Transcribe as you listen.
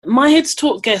My Heads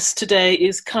Talk guest today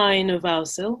is Kai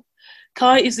Novausil.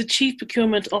 Kai is the Chief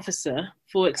Procurement Officer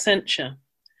for Accenture.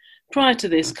 Prior to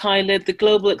this, Kai led the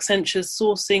global Accenture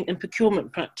sourcing and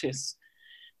procurement practice.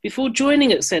 Before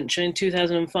joining Accenture in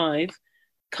 2005,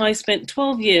 Kai spent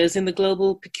 12 years in the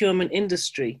global procurement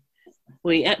industry,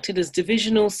 where he acted as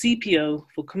divisional CPO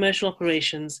for commercial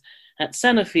operations at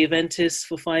Sanofi Aventis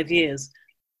for 5 years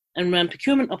and ran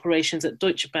procurement operations at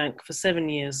Deutsche Bank for 7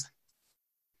 years.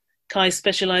 Kai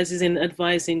specializes in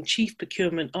advising chief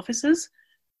procurement officers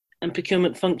and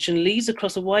procurement function leads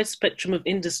across a wide spectrum of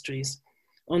industries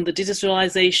on the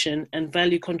digitalization and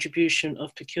value contribution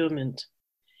of procurement.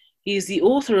 He is the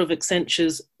author of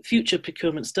Accenture's Future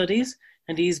Procurement Studies,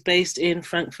 and he is based in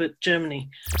Frankfurt, Germany.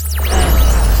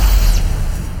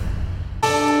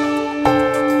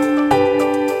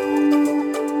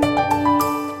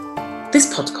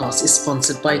 This podcast is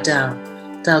sponsored by Dow.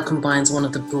 Dow combines one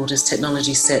of the broadest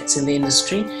technology sets in the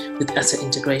industry with asset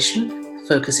integration,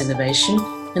 focus innovation,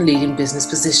 and leading business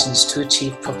positions to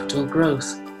achieve profitable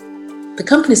growth. The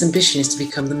company's ambition is to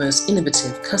become the most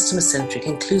innovative, customer-centric,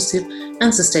 inclusive,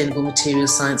 and sustainable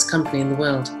materials science company in the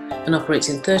world and operates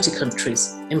in 30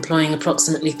 countries, employing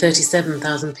approximately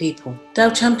 37,000 people. Dow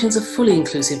champions a fully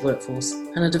inclusive workforce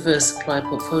and a diverse supplier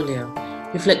portfolio,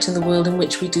 reflecting the world in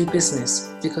which we do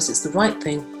business because it's the right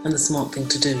thing and the smart thing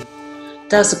to do.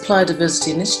 Dow's Supplier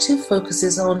Diversity Initiative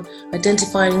focuses on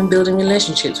identifying and building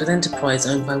relationships with enterprise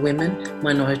owned by women,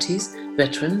 minorities,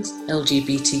 veterans,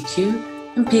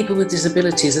 LGBTQ, and people with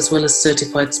disabilities, as well as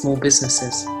certified small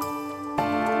businesses.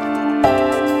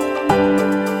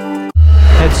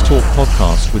 Heads Talk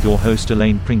podcast with your host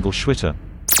Elaine Pringle-Schwitter.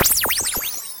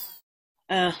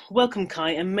 Welcome,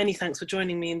 Kai, and many thanks for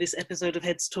joining me in this episode of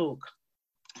Heads Talk.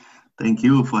 Thank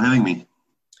you for having me.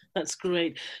 That's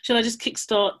great. Shall I just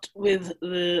kickstart with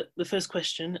the first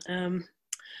question?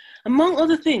 Among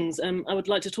other things, I would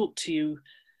like to talk to you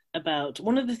about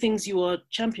one of the things you are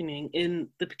championing in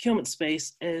the procurement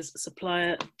space is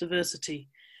supplier diversity.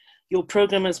 Your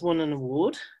program has won an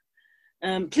award.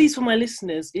 Please, for my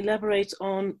listeners, elaborate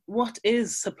on what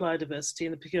is supplier diversity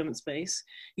in the procurement space,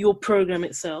 your program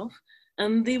itself,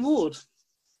 and the award.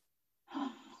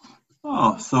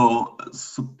 So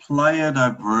supplier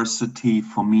diversity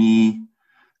for me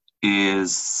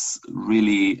is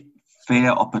really fair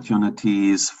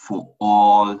opportunities for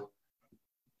all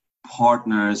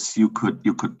partners you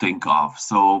could think of.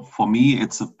 So for me,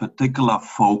 it's a particular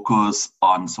focus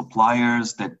on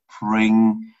suppliers that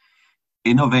bring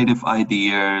innovative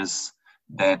ideas,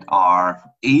 that are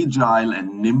agile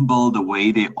and nimble the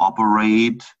way they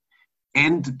operate,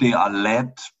 and they are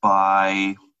led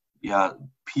by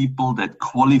people that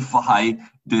qualify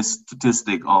this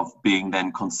statistic of being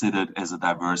then considered as a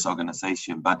diverse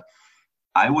organization. But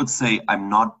I would say I'm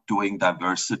not doing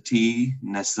diversity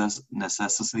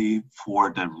necessarily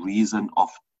for the reason of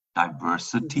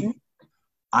diversity. Mm-hmm.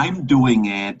 I'm doing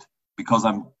it because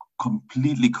I'm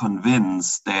completely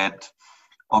convinced that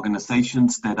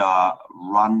organizations that are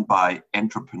run by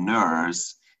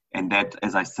entrepreneurs and that,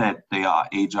 as I said, they are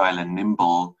agile and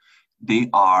nimble, they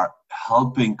are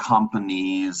helping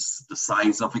companies the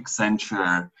size of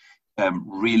Accenture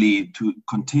really to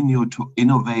continue to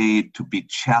innovate, to be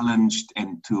challenged,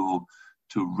 and to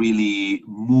really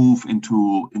move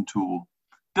into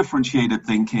differentiated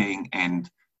thinking and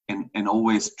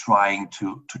always trying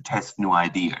to test new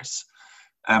ideas.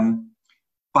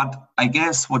 But I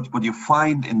guess what you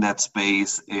find in that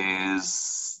space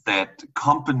is that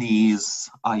companies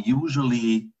are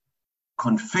usually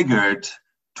configured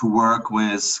to work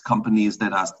with companies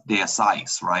that are their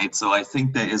size, right? So I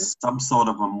think there is some sort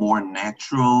of a more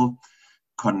natural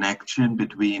connection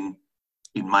between,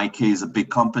 in my case, a big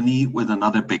company with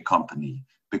another big company,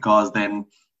 because then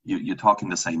you're talking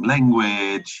the same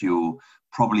language, you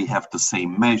probably have the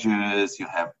same measures, you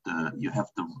have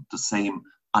the same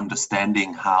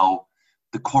understanding how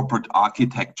the corporate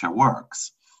architecture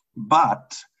works.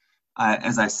 But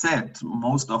as I said,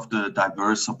 most of the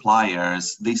diverse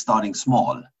suppliers, they're starting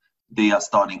small. They are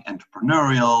starting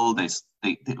entrepreneurial. They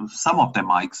some of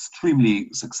them are extremely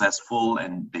successful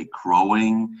and they're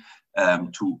growing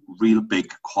to real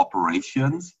big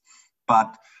corporations.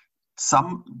 But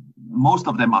most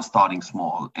of them are starting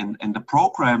small. And the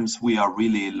programs we are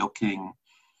really looking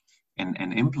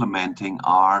and implementing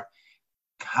are,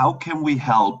 how can we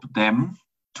help them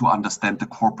to understand the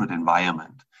corporate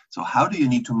environment? So how do you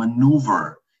need to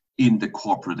maneuver in the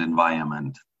corporate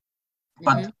environment? Mm-hmm.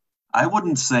 But I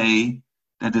wouldn't say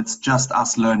that it's just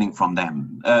us learning from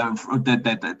them,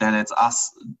 that it's us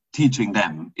teaching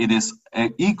them. It is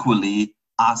equally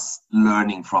us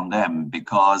learning from them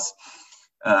because,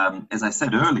 as I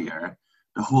said earlier,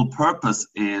 the whole purpose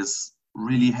is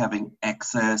really having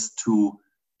access to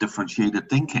differentiated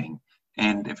thinking.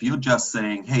 And if you're just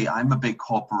saying, hey, I'm a big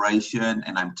corporation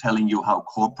and I'm telling you how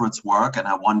corporates work, and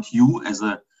I want you as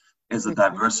a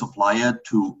diverse supplier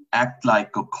to act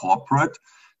like a corporate,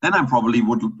 then I probably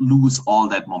would lose all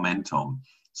that momentum.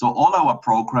 So all our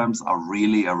programs are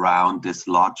really around this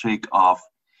logic of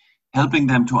helping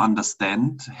them to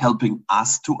understand, helping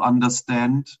us to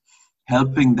understand,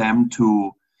 helping them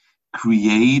to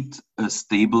create a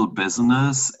stable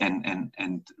business, and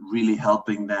really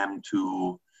helping them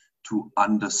to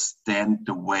understand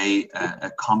the way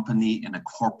a company in a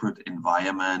corporate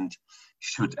environment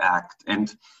should act.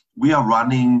 And we are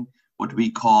running what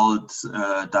we called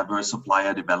diverse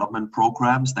supplier development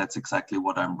programs. That's exactly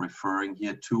what I'm referring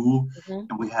here to.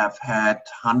 And we have had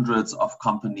hundreds of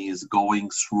companies going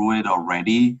through it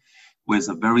already, with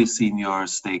a very senior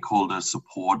stakeholder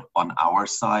support on our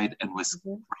side and with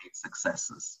great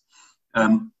successes.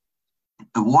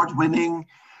 Award-winning,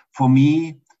 for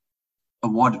me,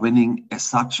 award-winning as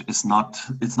such is not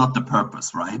the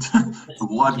purpose, right?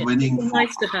 Award-winning it's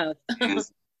nice to have.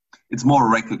 It's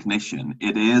more recognition.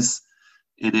 It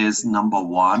is number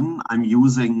one. I'm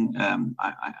using,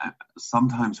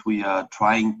 sometimes we are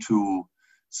trying to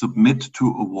submit to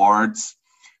awards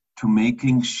to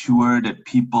making sure that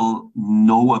people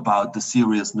know about the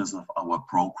seriousness of our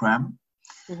program,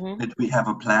 that we have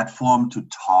a platform to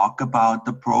talk about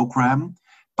the program,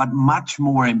 but much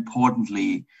more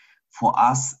importantly, for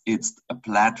us, it's a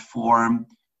platform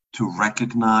to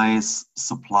recognize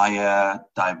supplier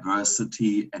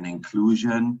diversity and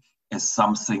inclusion as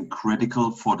something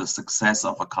critical for the success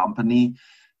of a company.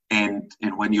 And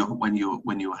when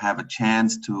you have a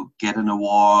chance to get an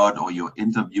award, or you're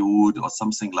interviewed or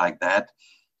something like that,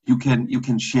 you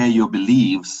can share your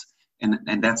beliefs,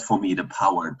 and that's for me the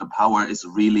power. The power is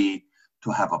really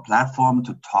to have a platform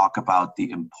to talk about the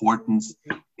importance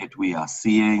that we are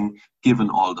seeing, given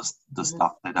all the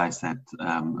stuff that I said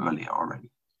earlier already.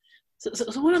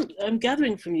 So what I'm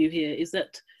gathering from you here is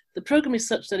that the program is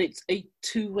such that it's a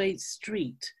two-way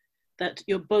street, that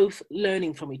you're both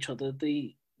learning from each other.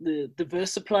 The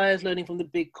diverse suppliers learning from the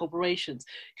big corporations.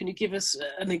 Can you give us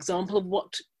an example of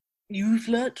what you've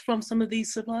learned from some of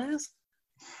these suppliers?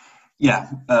 Yeah,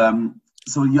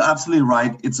 so you're absolutely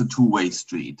right. It's a two-way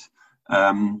street.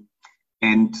 And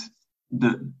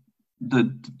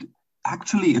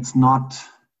actually it's not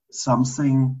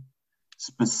something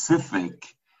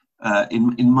specific.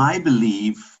 In my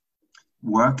belief,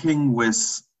 working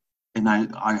with, and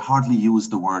I hardly use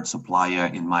the word supplier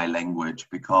in my language,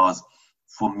 because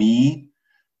for me,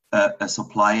 a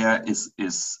supplier is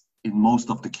in most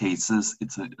of the cases,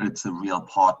 it's a real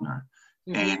partner.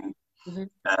 And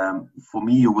for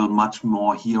me, you will much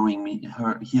more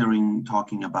hearing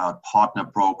talking about partner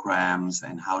programs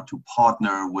and how to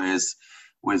partner with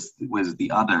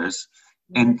the others.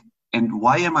 And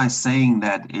why am I saying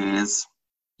that is,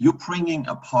 you're bringing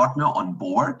a partner on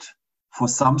board for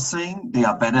something they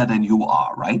are better than you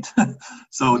are, right?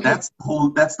 So that's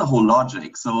the whole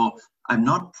logic. So I'm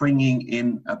not bringing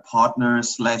in a partner / a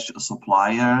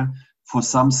supplier for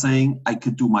something I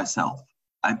could do myself.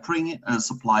 I bring a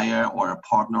supplier or a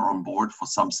partner on board for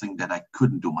something that I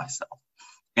couldn't do myself.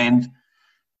 And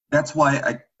that's why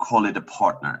I call it a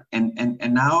partner. And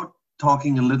now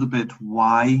talking a little bit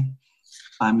why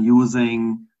I'm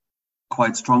using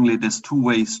quite strongly this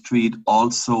two-way street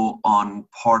also on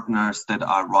partners that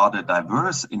are rather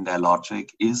diverse in their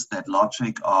logic, is that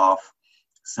logic of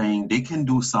saying they can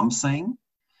do something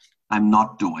I'm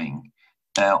not doing,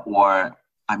 or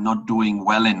I'm not doing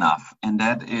well enough. And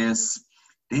that is,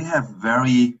 they have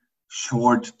very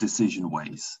short decision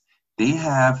ways. They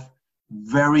have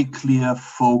very clear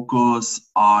focus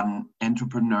on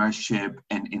entrepreneurship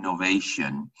and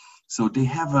innovation. So they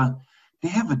have a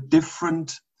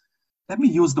different, let me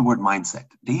use the word mindset.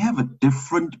 They have a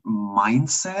different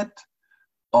mindset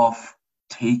of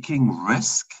taking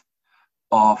risk,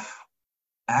 of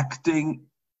acting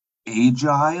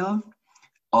agile,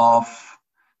 of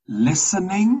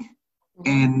listening,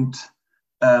 and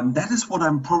that is what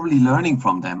I'm probably learning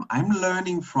from them. I'm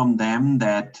learning from them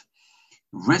that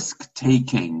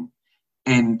risk-taking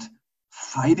and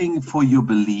fighting for your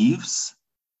beliefs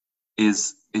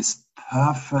is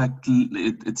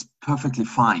perfectly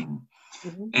fine.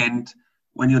 And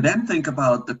when you then think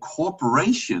about the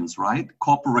corporations, right?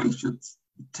 Corporations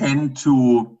tend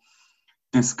to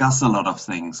discuss a lot of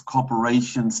things.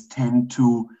 Corporations tend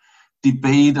to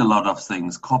debate a lot of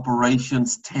things.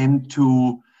 Corporations tend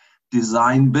to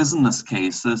design business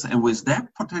cases, and with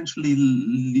that potentially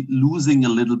losing a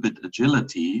little bit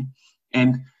agility.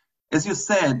 And as you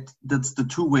said, that's the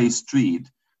two-way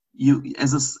street. You,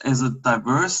 as a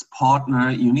diverse partner,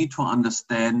 you need to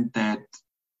understand that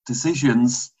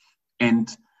decisions and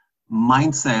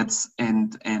mindsets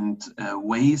and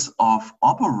ways of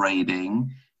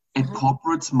operating at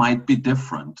corporates might be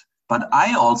different. But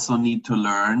I also need to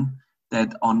learn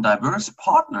that on diverse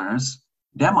partners,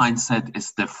 their mindset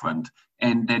is different,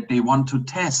 and that they want to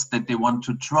test, that they want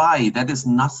to try. That is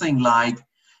nothing like,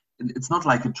 it's not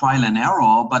like a trial and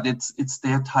error, but it's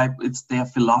their type, it's their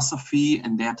philosophy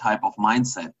and their type of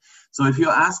mindset. So if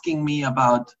you're asking me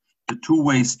about the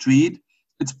two-way street,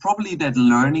 it's probably that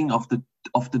learning of the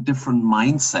different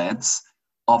mindsets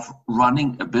of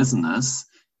running a business.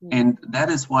 And that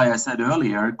is why I said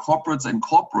earlier, corporates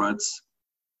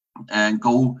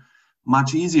go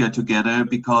much easier together,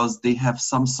 because they have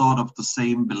some sort of the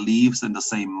same beliefs and the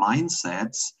same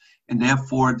mindsets, and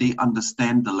therefore they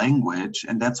understand the language.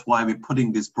 And that's why we're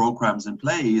putting these programs in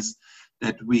place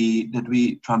that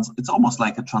it's almost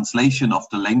like a translation of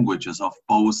the languages of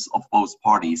both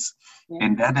parties.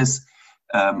 And that is,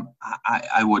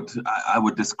 I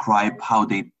would describe how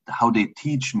they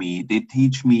teach me. They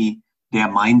teach me their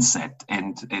mindset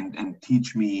and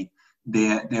teach me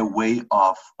their way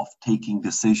of taking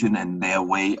decision and their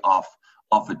way of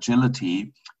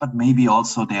agility, but maybe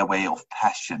also their way of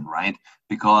passion, right?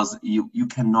 Because you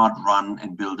cannot run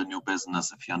and build a new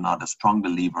business if you're not a strong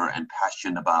believer and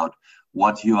passionate about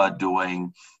what you are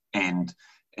doing, and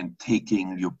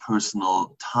taking your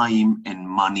personal time and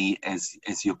money as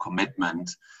your commitment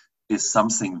is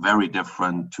something very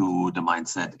different to the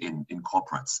mindset in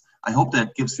corporates. I hope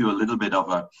that gives you a little bit of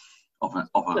a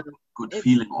good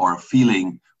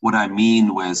feeling what I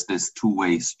mean with this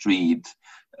two-way street,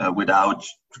 without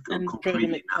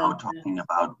concretely now talking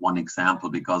about one example,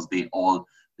 because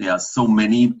there are so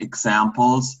many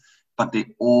examples, but they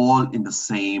all in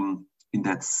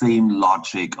that same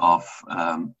logic of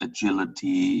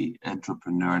agility,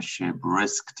 entrepreneurship,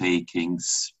 risk-taking,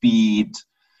 speed.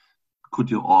 Could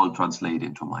you all translate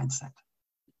into mindset?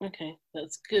 Okay,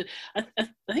 that's good. I think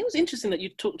it was interesting that you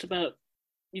talked about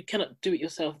you cannot do it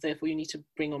yourself, therefore you need to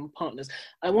bring on partners.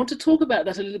 I want to talk about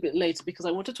that a little bit later, because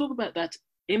I want to talk about that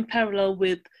in parallel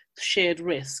with shared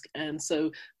risk. And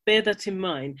so bear that in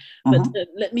mind. But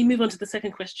let me move on to the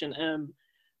second question.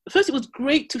 First, it was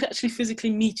great to actually physically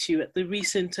meet you at the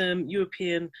recent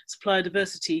European Supplier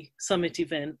Diversity Summit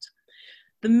event.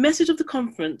 The message of the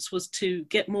conference was to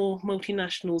get more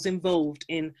multinationals involved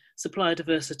in supplier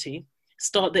diversity,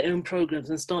 start their own programs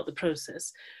and start the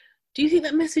process. Do you think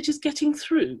that message is getting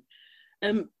through?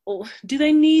 Or do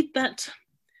they need that,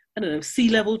 I don't know,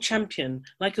 C-level champion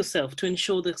like yourself to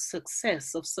ensure the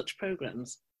success of such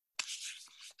programs?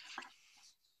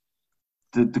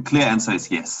 The clear answer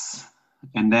is yes.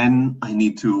 And then I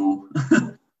need to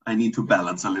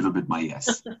balance a little bit my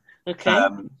yes. Okay.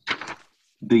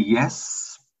 The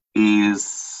yes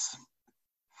is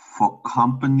for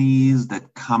companies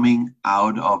that coming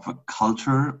out of a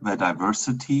culture where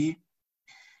diversity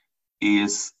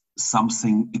is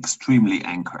something extremely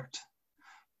anchored,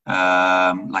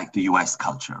 like the US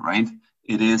culture, right?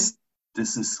 This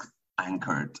is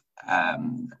anchored.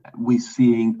 We're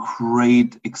seeing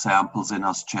great examples in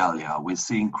Australia. We're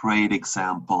seeing great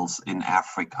examples in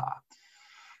Africa.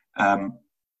 And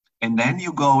then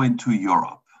you go into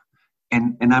Europe.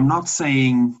 And I'm not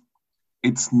saying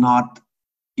it's not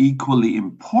equally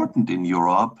important in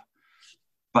Europe,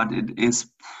 but it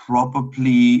is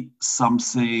probably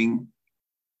something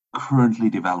currently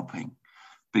developing,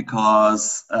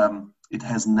 because it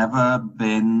has never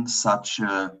been such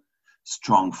a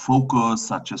strong focus,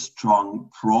 such a strong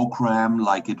program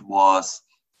like it was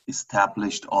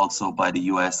established also by the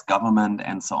US government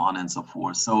and so on and so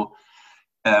forth. So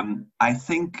I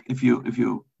think if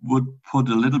you would put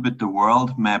a little bit the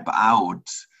world map out,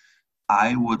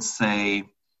 I would say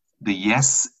the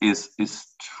yes is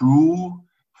true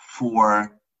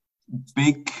for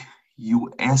big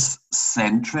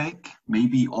US-centric,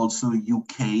 maybe also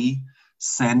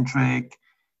UK-centric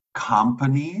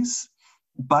companies,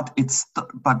 but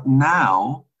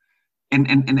now,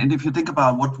 and if you think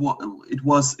about what it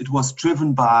was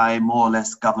driven by more or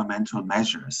less governmental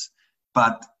measures,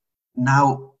 but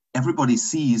now everybody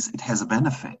sees it has a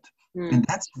benefit, and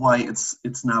that's why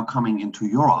it's now coming into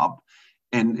Europe,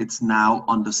 and it's now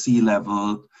on the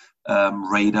C-level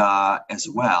radar as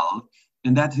well.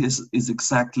 And that is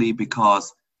exactly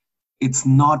because it's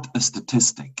not a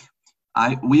statistic.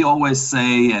 We always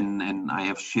say, and I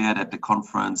have shared at the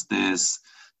conference this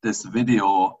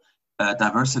video,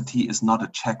 diversity is not a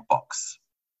checkbox.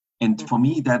 And for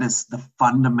me, that is the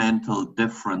fundamental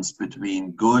difference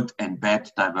between good and bad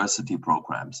diversity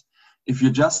programs. If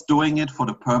you're just doing it for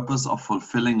the purpose of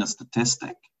fulfilling a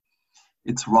statistic,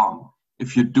 it's wrong.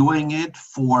 If you're doing it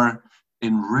for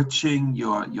enriching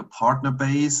your partner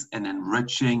base and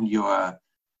enriching your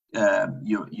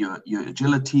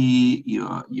agility,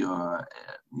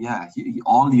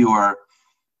 all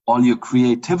your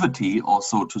creativity,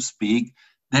 also to speak,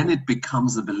 then it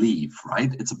becomes a belief,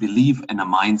 right? It's a belief and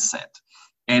a mindset.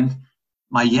 And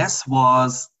my yes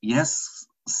was, yes,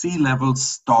 C-levels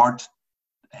start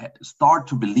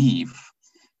to believe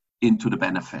into the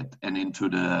benefit and into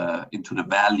the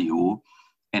value.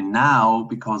 And now,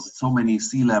 because so many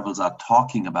C-levels are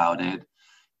talking about it,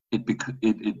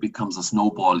 it becomes a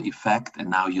snowball effect. And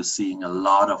now you're seeing a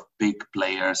lot of big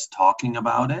players talking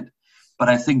about it. But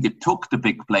I think it took the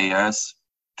big players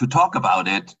to talk about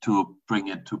it to bring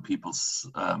it to people's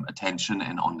attention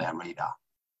and on their radar.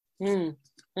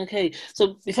 Okay,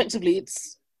 so effectively,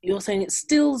 you're saying it's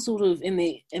still sort of in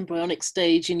the embryonic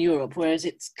stage in Europe, whereas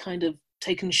it's kind of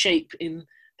taken shape in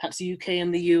perhaps the UK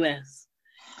and the US.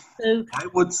 So I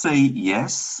would say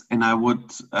yes, and I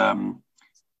would.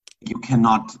 You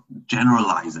cannot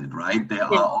generalize it, right? There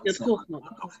are also a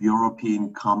lot of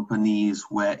European companies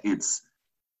where it's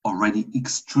already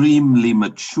extremely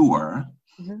mature,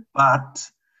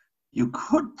 but you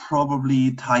could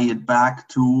probably tie it back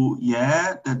to,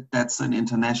 that's an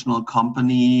international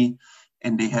company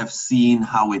and they have seen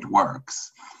how it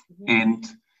works. And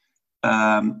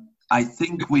I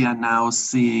think we are now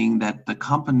seeing that the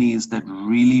companies that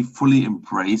really fully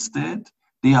embraced it,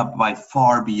 they are by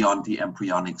far beyond the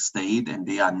embryonic state, and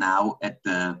they are now at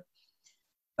that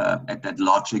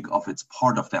logic of it's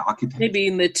part of their architecture. Maybe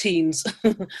in their teens.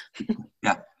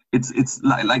 Yeah, it's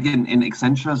like in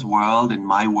Accenture's world, in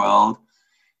my world.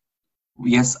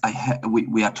 Yes,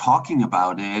 we are talking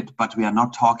about it, but we are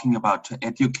not talking about to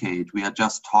educate. We are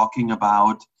just talking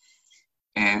about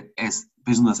as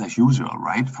business as usual,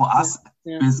 right? For us,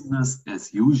 business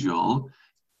as usual.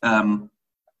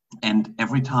 And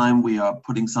every time we are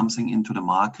putting something into the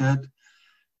market,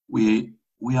 we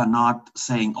are not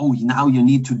saying, oh, now you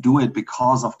need to do it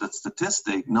because of the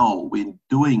statistic. No, we're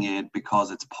doing it because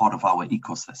it's part of our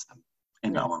ecosystem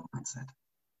and our mindset.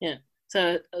 Yeah.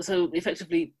 So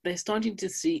effectively, they're starting to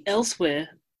see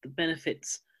elsewhere the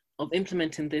benefits of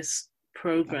implementing this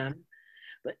program.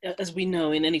 But as we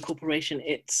know, in any corporation,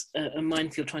 it's a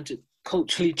minefield trying to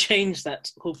culturally change that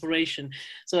corporation.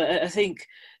 So I think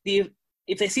if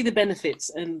they see the benefits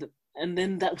and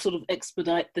then that sort of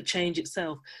expedite the change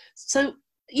itself. So,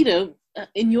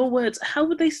 in your words, how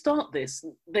would they start this?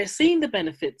 They're seeing the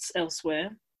benefits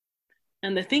elsewhere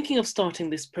and they're thinking of starting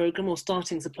this program or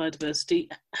starting supply diversity.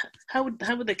 How would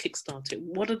they kickstart it?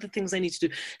 What are the things they need to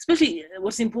do? Especially,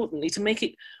 what's importantly, to make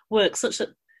it work such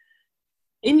that,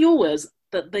 in your words,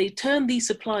 that they turn these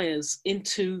suppliers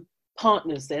into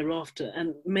partners thereafter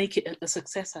and make it a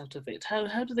success out of it.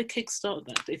 How do they kickstart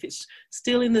that? If it's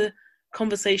still in the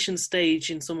conversation stage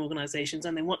in some organizations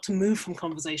and they want to move from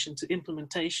conversation to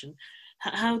implementation,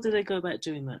 how do they go about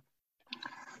doing that?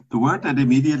 The word that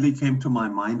immediately came to my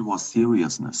mind was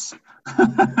seriousness.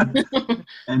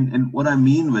 And what I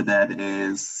mean with that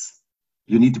is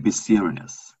you need to be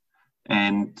serious.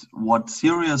 And what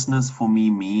seriousness for me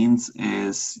means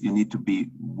is you need to be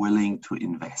willing to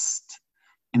invest.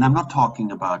 And I'm not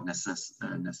talking about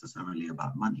necessarily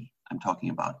about money. I'm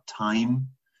talking about time,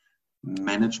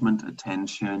 management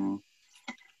attention,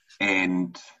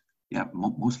 and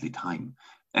mostly time.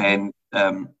 And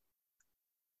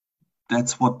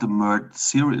that's what the word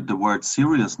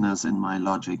seriousness in my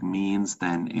logic means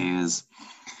then is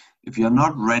if you're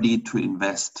not ready to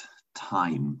invest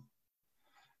time,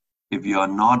 if you're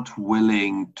not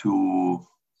willing to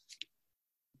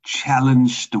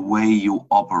challenge the way you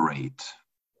operate,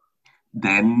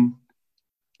 then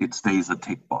it stays a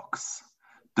tick box.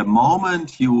 The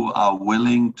moment you are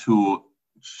willing to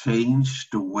change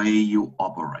the way you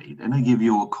operate, and I give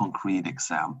you a concrete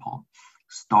example,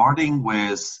 starting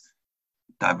with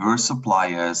diverse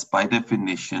suppliers, by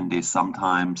definition, they're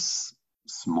sometimes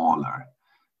smaller.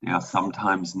 They are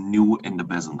sometimes new in the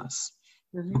business.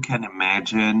 You can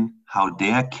imagine how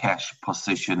their cash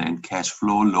position and cash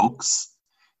flow looks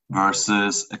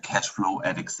versus a cash flow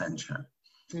at Accenture.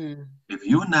 If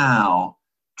you're now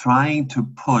trying to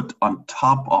put on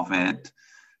top of it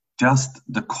just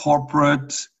the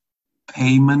corporate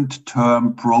payment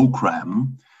term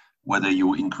program, whether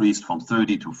you increased from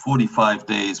 30 to 45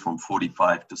 days, from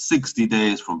 45 to 60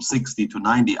 days, from 60 to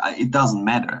 90, it doesn't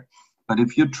matter. But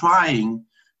if you're trying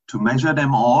to measure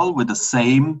them all with the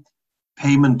same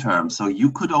payment terms, so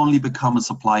you could only become a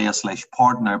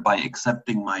supplier/partner by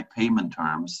accepting my payment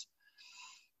terms,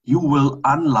 you will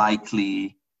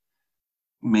unlikely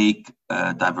make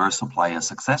diverse suppliers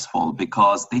successful,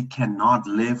 because they cannot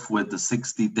live with the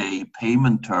 60-day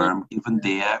payment term given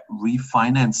their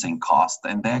refinancing cost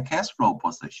and their cash flow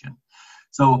position.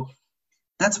 So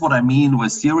that's what I mean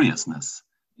with seriousness.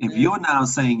 If you're now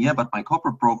saying, yeah, but my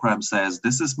corporate program says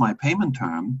this is my payment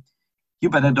term, you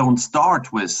better don't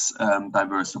start with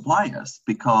diverse suppliers,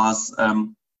 because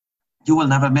you will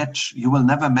never match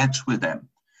with them.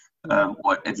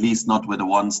 Or at least not with the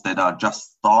ones that are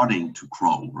just starting to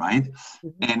grow, right?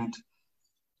 And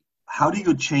how do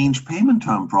you change payment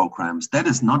term programs? That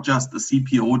is not just the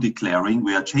CPO declaring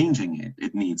we are changing it.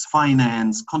 It needs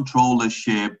finance,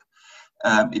 controllership.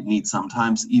 It needs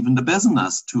sometimes even the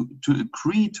business to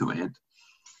agree to it.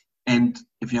 And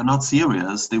if you're not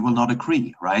serious, they will not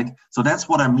agree, right? So that's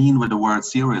what I mean with the word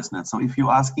seriousness. So if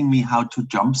you're asking me how to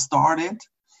jumpstart it,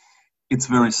 it's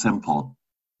very simple.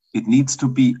 It needs to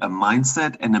be a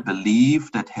mindset and a belief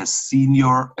that has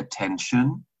senior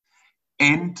attention.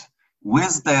 And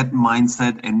with that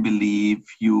mindset and belief,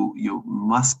 you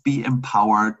must be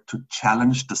empowered to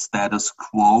challenge the status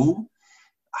quo,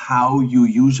 how you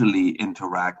usually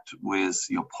interact with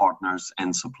your partners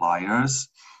and suppliers.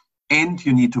 And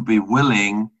you need to be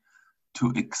willing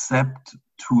to accept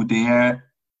to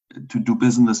do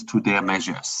business to their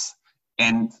measures.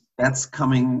 And that's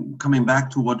coming back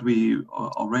to what we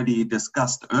already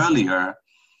discussed earlier.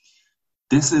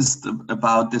 This is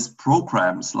about these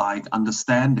programs, like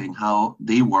understanding how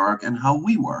they work and how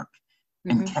we work.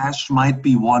 And cash might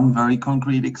be one very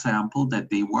concrete example that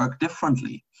they work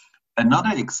differently.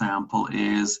 Another example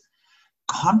is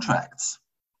contracts.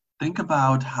 Think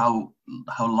about how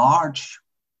large,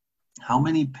 how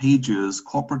many pages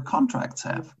corporate contracts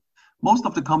have. Most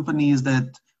of the companies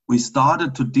that we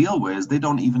started to deal with, they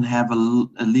don't even have a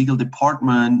legal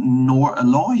department nor a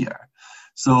lawyer.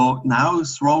 So now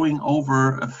throwing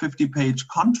over a 50-page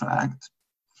contract,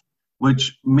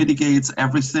 which mitigates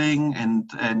everything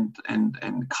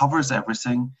and covers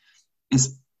everything,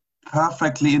 is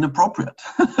perfectly inappropriate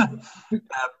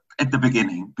at the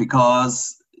beginning,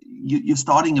 because you're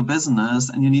starting a business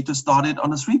and you need to start it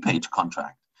on a 3-page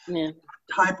contract. Yeah.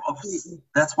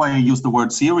 That's why I use the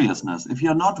word seriousness. If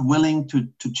you're not willing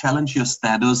to challenge your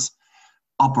status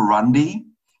operandi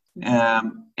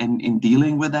in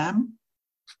dealing with them,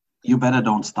 you better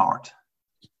don't start.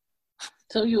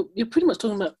 So you're pretty much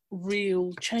talking about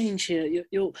real change here.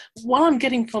 What I'm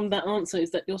getting from that answer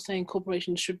is that you're saying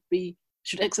corporations should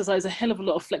exercise a hell of a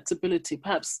lot of flexibility,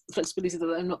 perhaps flexibility that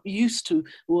they're not used to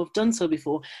or have done so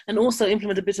before, and also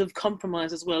implement a bit of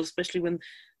compromise as well, especially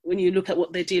when you look at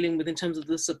what they're dealing with in terms of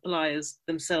the suppliers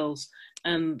themselves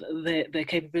and their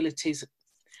capabilities.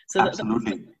 So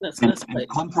absolutely. That's and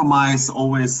compromise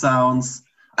always sounds,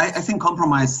 I think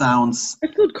compromise sounds a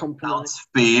good compromise. Sounds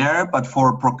fair, but for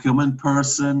a procurement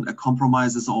person, a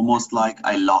compromise is almost like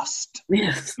I lost.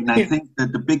 Yes. And I think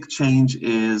that the big change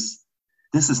is,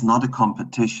 this is not a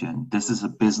competition. This is a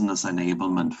business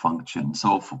enablement function.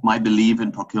 So my belief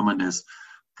in procurement is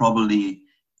probably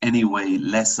anyway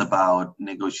less about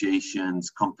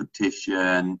negotiations,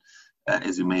 competition,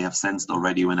 as you may have sensed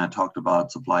already when I talked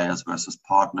about suppliers versus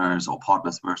partners or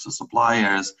partners versus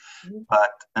suppliers.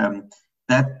 But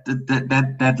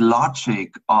that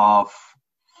logic of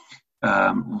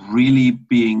really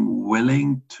being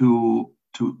willing to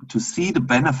see the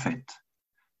benefit,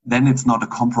 then it's not a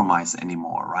compromise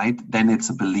anymore, right? Then it's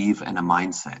a belief and a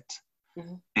mindset.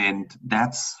 And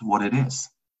that's what it is.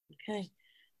 Okay.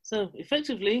 So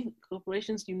effectively,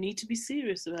 corporations, you need to be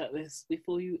serious about this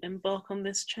before you embark on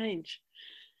this change.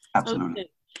 Absolutely. Okay.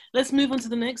 Let's move on to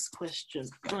the next question.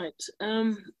 Right.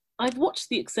 I've watched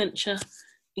the Accenture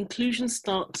Inclusion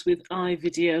Starts with I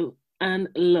video and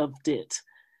loved it.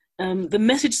 The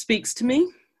message speaks to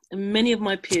me and many of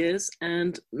my peers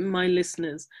and my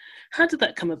listeners. How did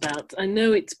that come about? I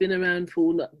know it's been around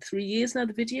for 3 years now,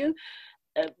 the video.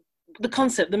 The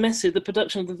concept, the message, the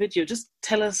production of the video, just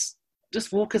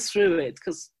walk us through it,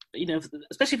 because,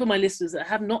 especially for my listeners that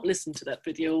have not listened to that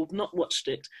video or not watched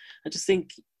it, I just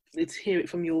think it's hear it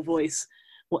from your voice,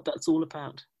 what that's all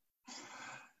about.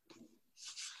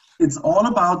 It's all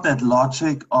about that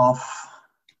logic of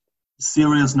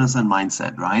seriousness and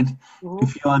mindset, right?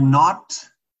 If you are not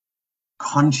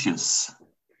conscious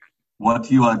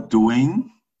what you are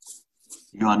doing,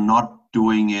 you are not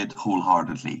doing it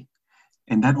wholeheartedly.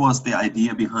 And that was the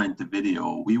idea behind the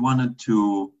video. We wanted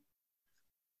to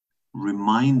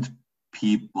remind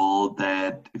people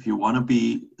that if you want to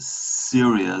be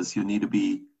serious, you need to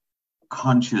be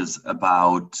conscious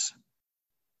about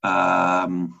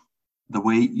the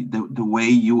way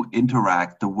you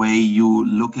interact, the way you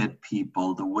look at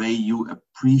people, the way you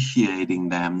appreciating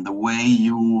them, the way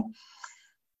you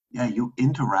yeah, you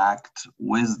interact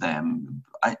with them.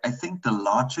 I think the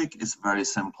logic is very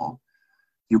simple.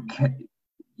 You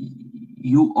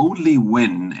only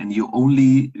win and you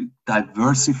only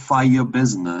diversify your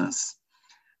business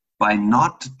by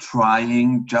not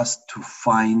trying just to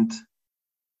find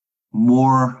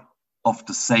more of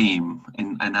the same,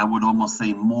 and I would almost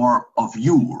say more of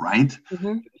you, right?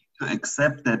 Mm-hmm. To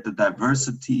accept that the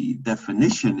diversity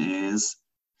definition is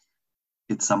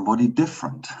it's somebody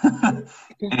different.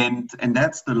 and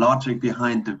that's the logic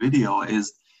behind the video,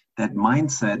 is that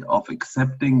mindset of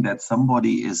accepting that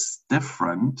somebody is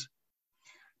different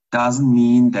doesn't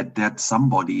mean that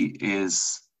somebody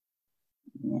is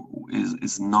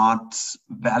not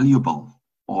valuable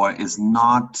or is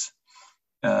not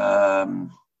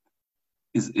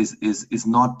is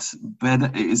not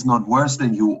better, is not worse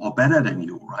than you or better than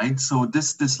you, right? So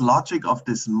this logic of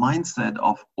this mindset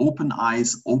of open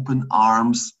eyes, open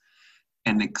arms,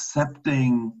 and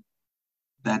accepting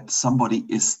that somebody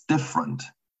is different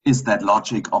is that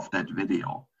logic of that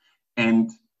video. And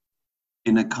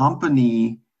in a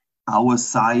company our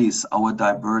size, our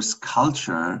diverse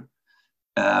culture,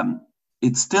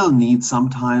 it still needs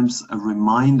sometimes a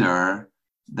reminder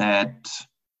that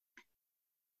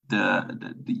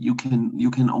you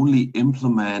can only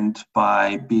implement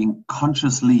by being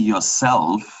consciously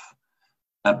yourself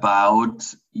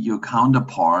about your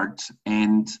counterpart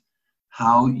and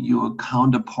how your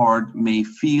counterpart may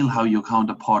feel, how your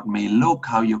counterpart may look,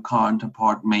 how your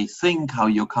counterpart may think, how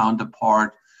your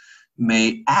counterpart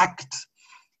may act.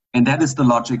 And that is the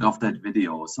logic of that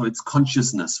video. So it's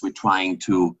consciousness we're trying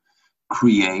to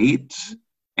create.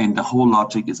 And the whole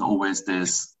logic is always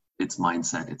this: it's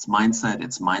mindset, it's mindset,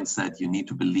 it's mindset. You need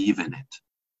to believe in it.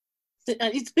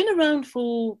 It's been around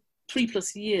for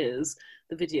 3+ years,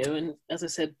 the video. And as I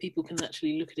said, people can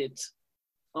actually look at it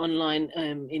online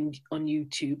on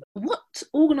YouTube. What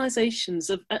organizations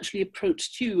have actually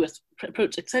approached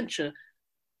Accenture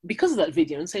because of that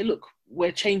video and say, look,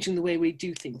 we're changing the way we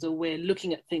do things, or we're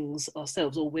looking at things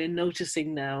ourselves, or we're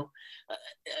noticing now?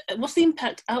 What's the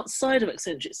impact outside of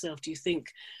Accenture itself, do you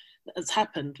think, has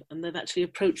happened and they've actually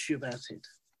approached you about it?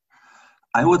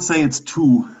 I would say it's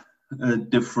two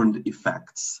different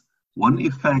effects. One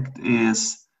effect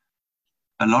is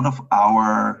a lot of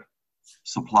our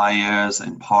suppliers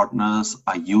and partners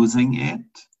are using it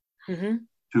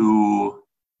to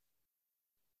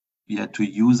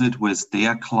use it with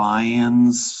their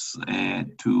clients,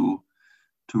 to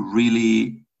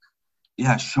really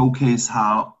showcase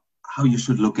how you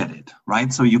should look at it,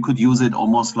 right? So you could use it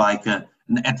almost like an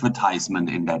advertisement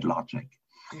in that logic.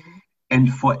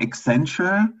 And for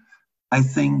Accenture, I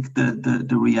think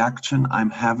the reaction I'm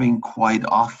having quite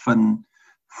often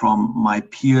from my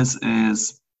peers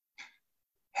is,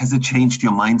 has it changed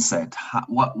your mindset?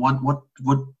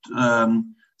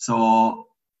 So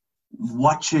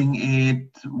watching it,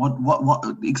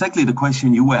 what exactly the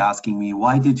question you were asking me,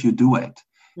 why did you do it?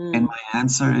 And my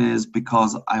answer is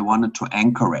because I wanted to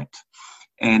anchor it.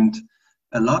 And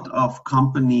a lot of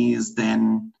companies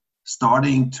then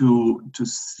starting to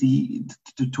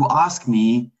ask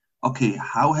me, okay,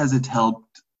 how has it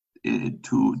helped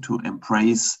to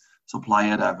embrace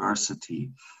supplier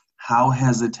diversity? How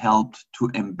has it helped to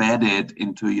embed it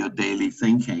into your daily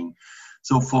thinking?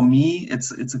 So for me,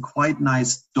 it's a quite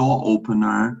nice door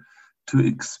opener to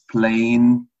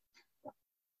explain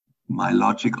my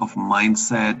logic of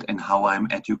mindset and how I'm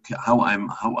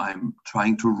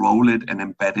trying to roll it and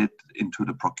embed it into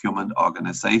the procurement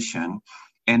organization.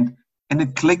 And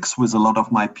it clicks with a lot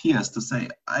of my peers to say,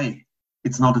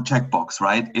 it's not a checkbox,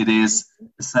 right? It is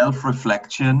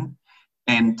self-reflection.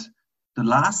 And the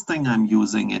last thing I'm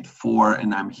using it for,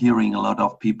 and I'm hearing a lot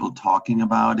of people talking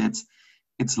about it,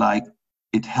 it's like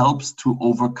it helps to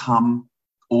overcome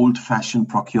old-fashioned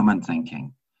procurement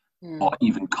thinking or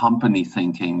even company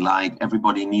thinking, like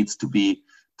everybody needs to be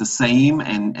the same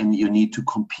and you need to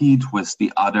compete with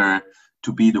the other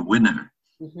to be the winner.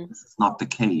 This is not the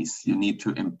case. You need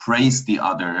to embrace the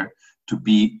other to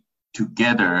be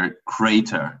together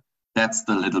greater. That's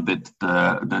the little bit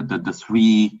the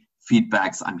three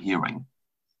feedbacks I'm hearing.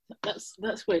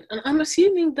 That's great. And I'm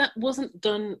assuming that wasn't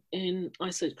done in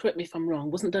isolation. Correct me if I'm wrong.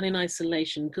 Wasn't done in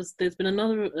isolation, because there's been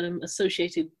another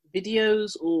associated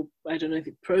videos, or I don't know if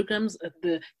it programs,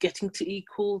 the Getting to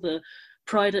Equal, the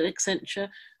Pride at Accenture.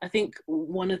 I think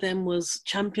one of them was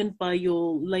championed by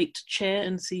your late chair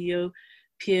and CEO,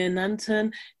 Pierre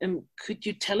Nanterme. Could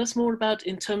you tell us more about,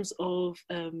 in terms of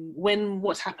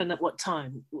what happened at what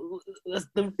time?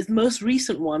 The most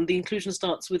recent one, the inclusion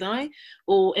starts with I,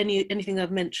 or anything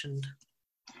I've mentioned?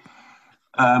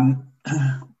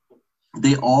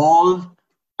 They all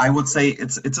I would say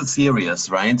it's a series,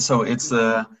 right? So it's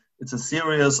a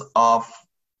series of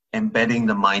embedding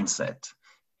the mindset.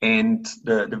 And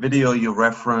the video you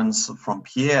reference from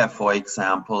Pierre, for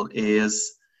example, is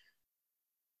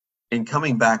in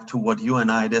coming back to what you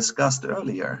and I discussed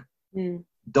earlier.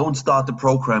 Don't start the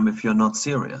program if you're not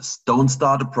serious. Don't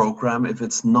start a program if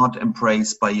it's not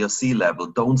embraced by your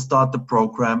C-level. Don't start the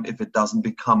program if it doesn't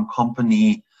become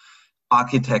company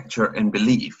architecture and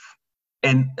belief.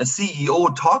 And a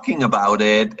CEO talking about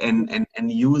it and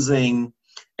using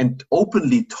and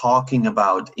openly talking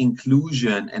about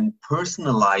inclusion and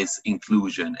personalized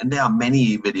inclusion. And there are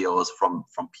many videos from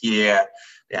Pierre,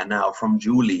 there are now from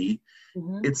Julie.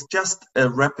 It's just a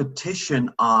repetition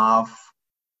of,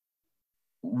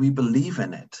 we believe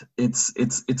in it.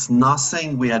 It's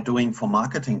nothing we are doing for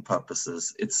marketing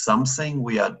purposes. It's something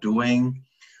we are doing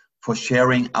for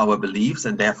sharing our beliefs,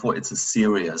 and therefore it's a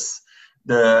serious.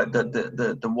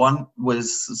 The one with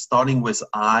starting with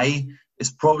I is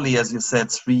probably, as you said,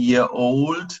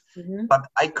 3-year-old, but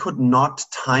I could not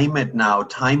time it now,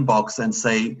 time box and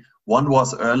say one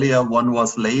was earlier, one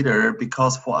was later,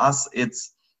 because for us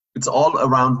it's all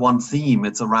around one theme.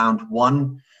 It's around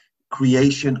one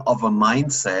creation of a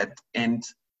mindset, and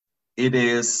it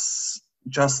is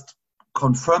just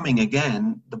confirming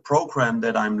again, the program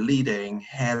that I'm leading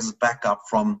has backup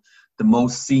from the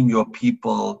most senior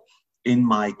people in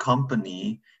my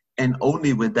company, and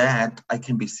only with that I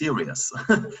can be serious.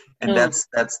 And that's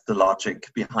the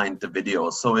logic behind the video.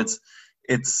 So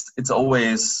it's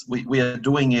always, we are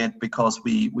doing it because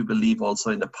we believe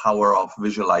also in the power of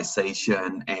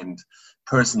visualization and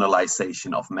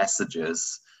personalization of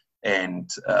messages. And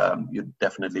you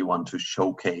definitely want to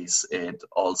showcase it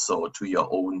also to your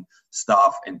own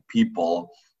staff and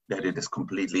people, that it is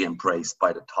completely embraced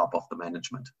by the top of the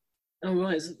management. Oh,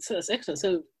 right. So that's excellent.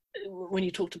 So when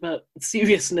you talked about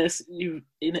seriousness, in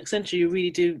Accenture, you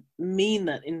really do mean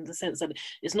that, in the sense that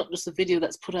it's not just a video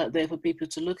that's put out there for people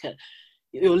to look at.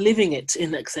 You're living it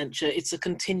in Accenture. It's a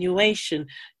continuation.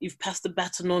 You've passed the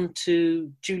baton on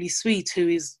to Julie Sweet, who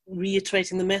is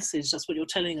reiterating the message. That's what you're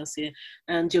telling us here.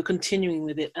 And you're continuing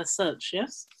with it as such,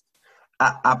 yes?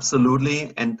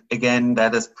 Absolutely. And again,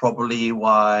 that is probably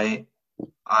why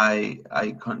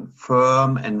I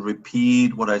confirm and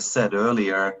repeat what I said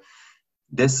earlier.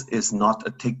 This is not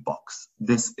a tick box.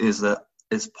 This is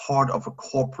part of a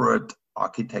corporate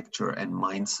architecture and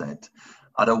mindset.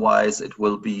 Otherwise, it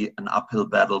will be an uphill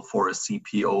battle for a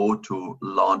CPO to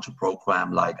launch a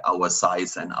program like our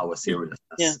size and our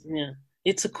seriousness. Yeah.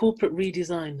 It's a corporate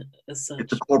redesign as such.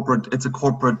 It's a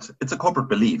corporate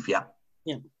belief. Yeah.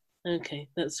 Yeah. Okay,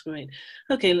 that's great.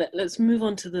 Okay, let's move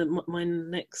on to my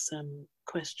next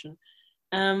question.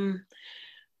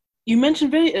 You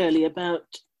mentioned very early about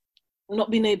not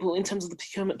being able, in terms of the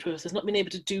procurement process, not being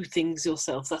able to do things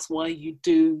yourself. That's why you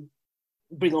do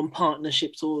bring on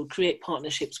partnerships or create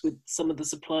partnerships with some of the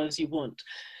suppliers you want.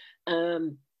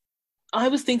 I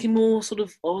was thinking more sort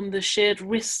of on the shared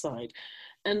risk side.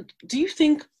 And do you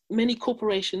think many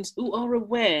corporations who are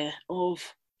aware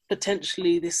of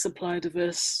potentially this supply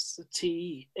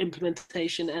diversity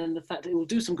implementation and the fact that it will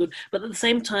do some good, but at the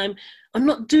same time are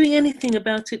not doing anything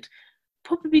about it,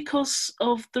 probably because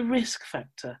of the risk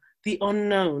factor, the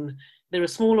unknown? They're a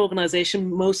small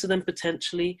organization, most of them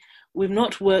potentially. We've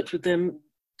not worked with them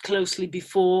closely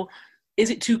before. Is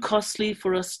it too costly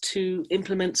for us to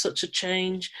implement such a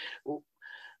change?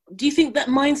 Do you think that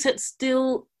mindset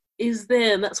still is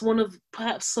there? And that's one of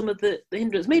perhaps some of the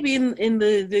hindrance. Maybe in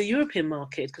the European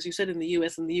market, because you said in the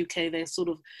US and the UK, they sort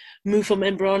of move from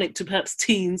embryonic to perhaps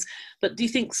teens. But do you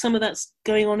think some of that's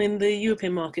going on in the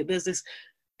European market? There's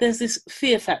this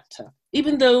fear factor.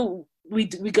 Even though we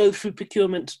go through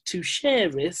procurement to share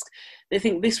risk, they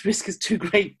think this risk is too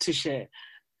great to share.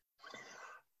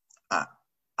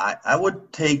 I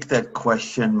would take that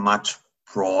question much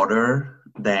broader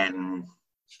than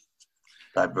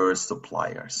diverse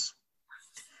suppliers.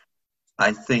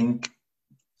 I think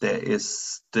there is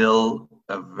still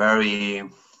a very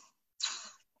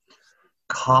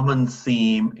common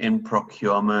theme in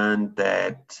procurement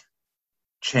that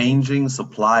changing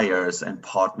suppliers and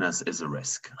partners is a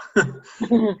risk.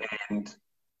 And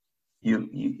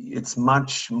it's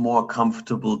much more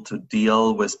comfortable to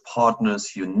deal with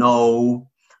partners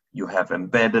you have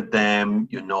embedded them,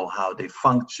 you know how they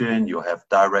function, you have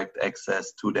direct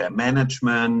access to their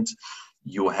management,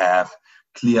 you have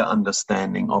clear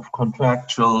understanding of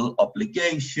contractual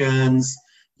obligations,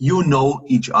 you know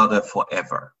each other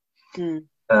forever.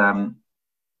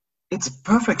 It's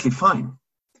perfectly fine.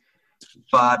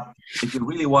 But if you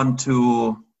really want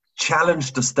to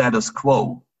challenge the status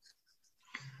quo,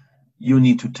 you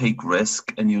need to take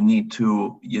risk, and you need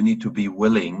to be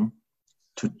willing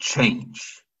to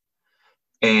change.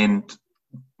 And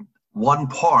one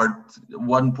part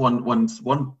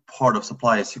of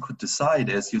suppliers you could decide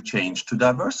is you change to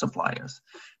diverse suppliers.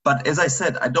 But as I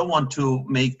said, I don't want to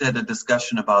make that a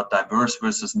discussion about diverse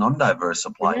versus non-diverse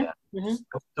supplier. Mm-hmm.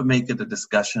 I want to make it a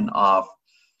discussion of,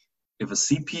 if a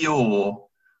CPO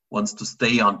wants to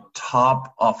stay on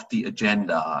top of the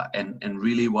agenda and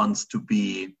really wants to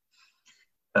be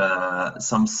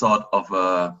some sort of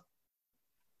a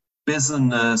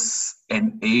business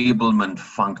enablement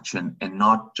function and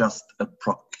not just a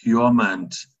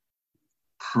procurement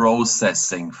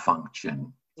processing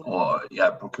function, or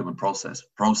procurement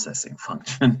processing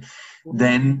function,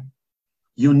 then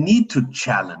you need to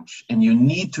challenge and you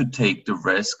need to take the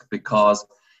risk, because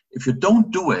if you don't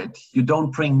do it, you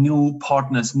don't bring new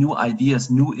partners, new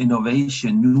ideas, new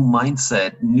innovation, new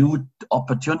mindset, new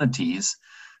opportunities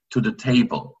to the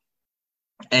table.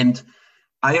 And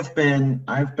I've been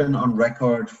on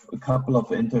record for a couple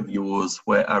of interviews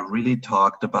where I really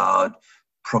talked about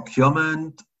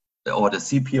procurement, or the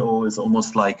CPO is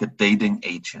almost like a dating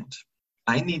agent.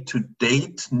 I need to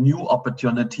date new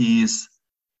opportunities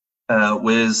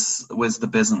with the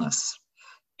business,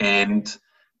 and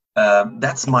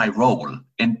that's my role.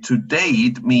 And to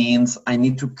date means I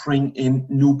need to bring in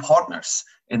new partners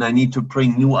and I need to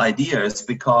bring new ideas,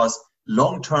 because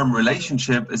long-term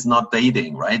relationship is not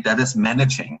dating, right? That is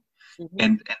managing. Mm-hmm.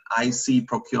 And I see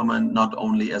procurement not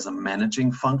only as a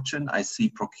managing function, I see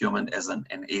procurement as an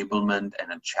enablement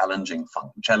and a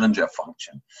challenger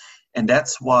function. And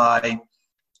that's why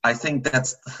I think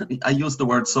I use the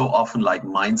word so often, like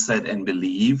mindset and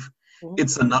belief. Mm-hmm.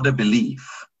 It's another belief.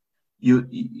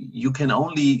 You can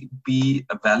only be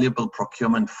a valuable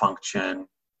procurement function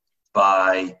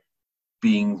by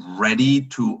being ready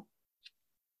to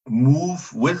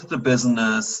move with the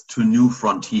business to new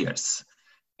frontiers.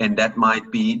 And that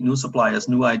might be new suppliers,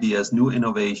 new ideas, new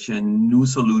innovation, new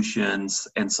solutions,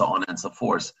 and so on and so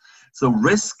forth. So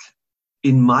risk-taking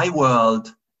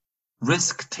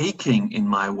in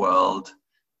my world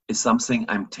is something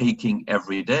I'm taking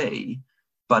every day.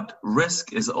 But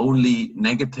risk is only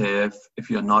negative if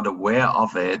you're not aware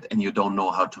of it and you don't know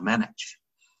how to manage.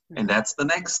 And that's the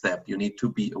next step. You need to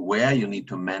be aware, you need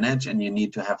to manage, and you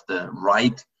need to have the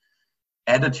right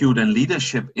attitude and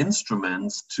leadership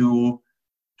instruments to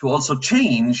also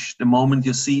change the moment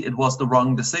you see it was the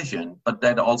wrong decision. But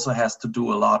that also has to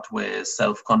do a lot with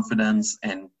self-confidence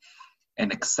and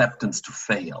acceptance to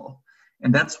fail.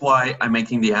 And that's why I'm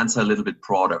making the answer a little bit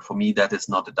broader. For me, that is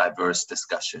not a diverse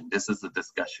discussion. This is a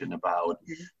discussion about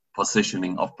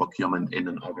positioning of procurement in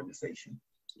an organization.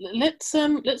 Let's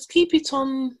keep it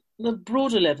on the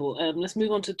broader level. Let's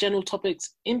move on to general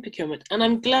topics in procurement. And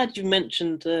I'm glad you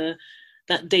mentioned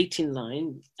that dating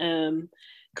line,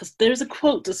 because there is a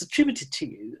quote that's attributed to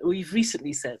you, or you've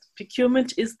recently said,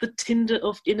 procurement is the Tinder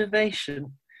of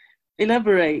innovation.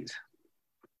 Elaborate.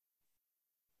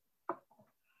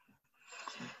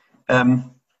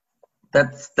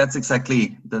 That's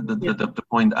exactly the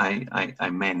point I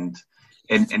meant.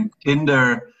 And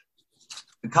Tinder,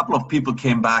 a couple of people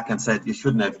came back and said you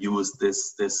shouldn't have used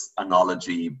this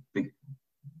analogy.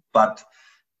 But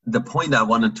the point I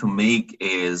wanted to make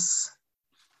is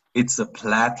it's a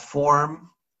platform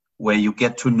where you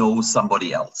get to know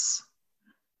somebody else.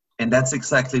 And that's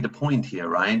exactly the point here,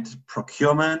 right?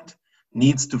 Procurement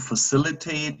needs to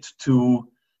facilitate to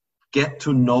get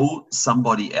to know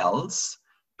somebody else.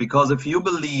 Because if you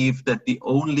believe that the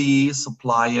only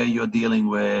supplier you're dealing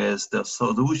with, the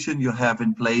solution you have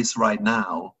in place right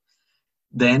now,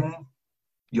 then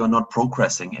you're not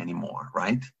progressing anymore,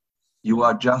 right? You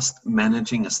are just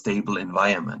managing a stable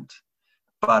environment.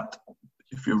 But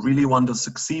if you really want to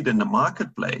succeed in the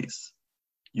marketplace,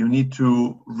 you need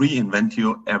to reinvent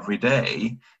you every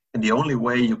day. And the only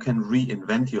way you can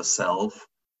reinvent yourself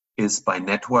is by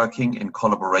networking and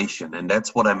collaboration. And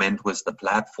that's what I meant with the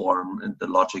platform and the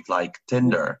logic like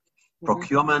Tinder. Mm-hmm.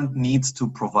 Procurement needs to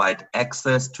provide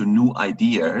access to new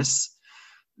ideas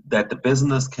that the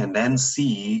business can then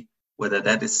see whether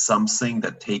that is something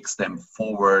that takes them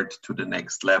forward to the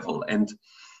next level. And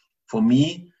for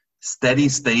me, steady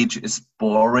stage is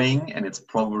boring, and it's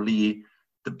probably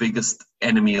the biggest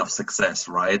enemy of success,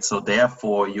 right? So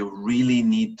therefore, you really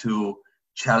need to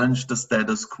challenge the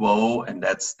status quo, and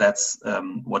that's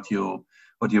what you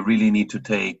really need to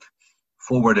take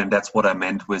forward. And that's what I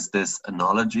meant with this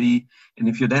analogy. And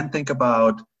if you then think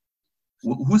about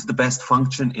who's the best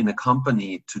function in a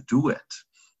company to do it,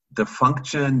 the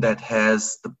function that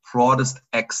has the broadest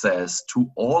access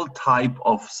to all type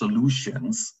of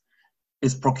solutions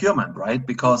is procurement, right?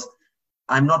 Because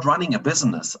I'm not running a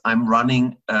business. I'm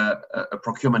running a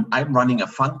procurement. I'm running a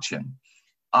function.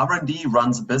 R&D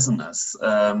runs a business.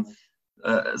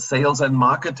 Sales and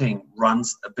marketing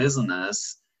runs a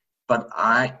business. But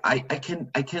I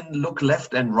can look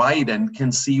left and right and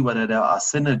can see whether there are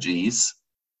synergies.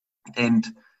 And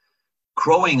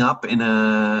growing up in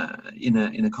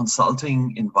a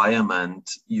consulting environment,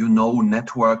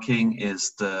 networking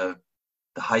is the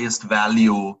highest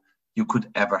value you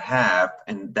could ever have,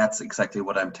 and that's exactly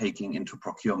what I'm taking into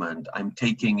procurement. I'm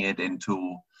taking it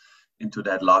into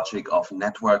that logic of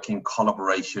networking,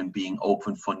 collaboration, being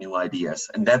open for new ideas,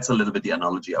 and that's a little bit the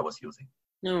analogy I was using.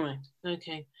 All right.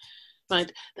 Okay.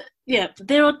 Right. Yeah.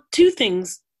 There are two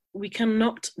things we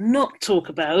cannot not talk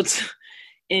about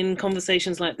in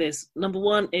conversations like this. Number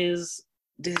one is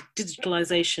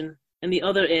digitalization, and the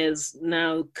other is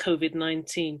now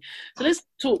COVID-19. So let's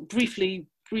talk briefly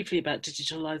about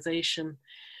digitalization.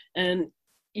 And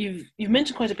you've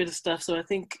mentioned quite a bit of stuff, so I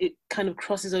think it kind of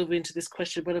crosses over into this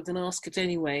question, but I'm going to ask it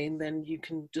anyway, and then you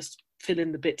can just fill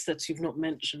in the bits that you've not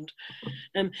mentioned.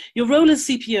 Your role as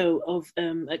CPO of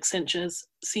Accenture has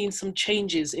seen some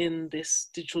changes in this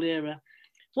digital era.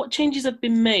 What changes have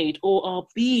been made or are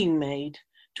being made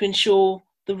to ensure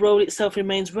the role itself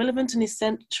remains relevant and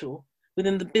essential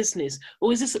within the business?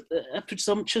 Or is this a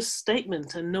presumptuous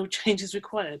statement and no change is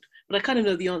required? But I kind of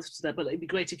know the answer to that, but it'd be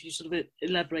great if you sort of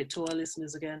elaborate to our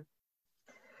listeners again.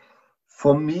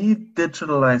 For me,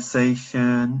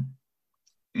 digitalization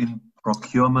in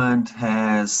procurement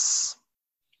has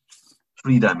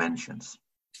 3 dimensions.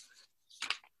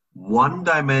 One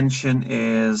dimension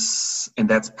is, and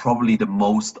that's probably the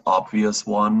most obvious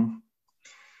one,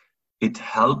 it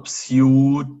helps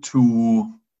you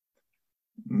to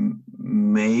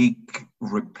make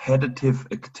repetitive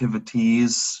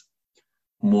activities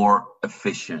more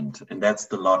efficient. And that's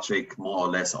the logic more or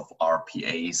less of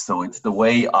RPA. So it's the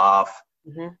way of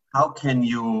how can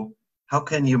you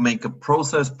make a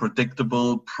process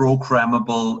predictable,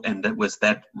 programmable, and that was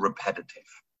that repetitive.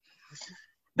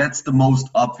 That's the most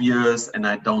obvious, and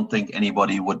I don't think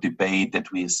anybody would debate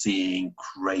that we are seeing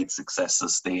great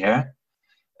successes there.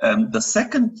 The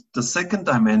second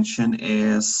dimension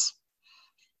is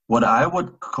what I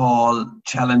would call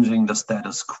challenging the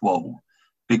status quo,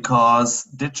 because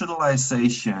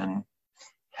digitalization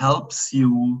helps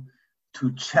you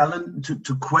to challenge,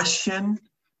 to question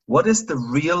what is the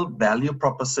real value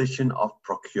proposition of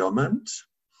procurement.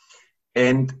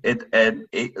 And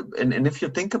if you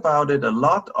think about it, a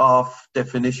lot of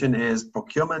definition is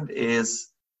procurement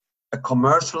is a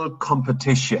commercial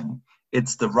competition.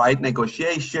 It's the right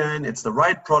negotiation, it's the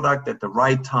right product at the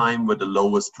right time with the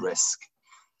lowest risk.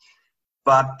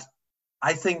 But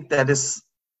I think that is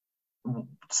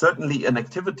certainly an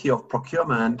activity of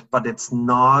procurement, but it's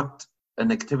not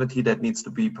an activity that needs to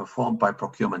be performed by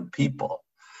procurement people.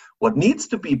 What needs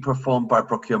to be performed by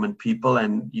procurement people,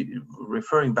 and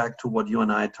referring back to what you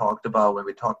and I talked about when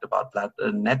we talked about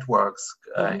networks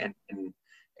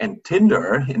and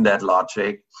Tinder in that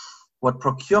logic, what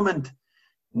procurement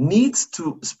needs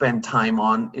to spend time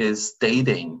on is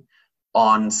dating,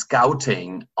 on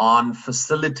scouting, on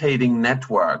facilitating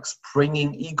networks,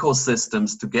 bringing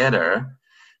ecosystems together.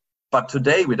 But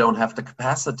today we don't have the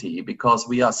capacity because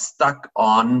we are stuck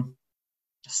on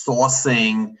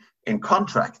sourcing and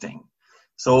contracting.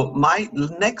 So my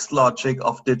next logic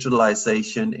of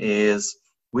digitalization is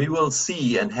we will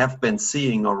see and have been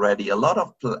seeing already a lot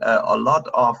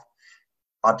of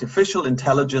artificial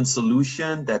intelligence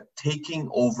solution that taking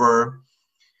over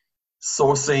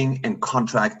sourcing and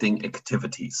contracting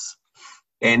activities.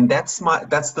 And that's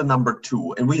the number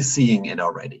 2, and we're seeing it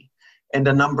already. And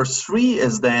the number 3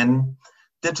 is then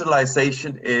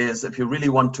digitalization is if you really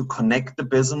want to connect the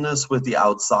business with the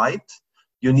outside,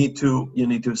 you need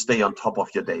to stay on top of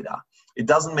your data. It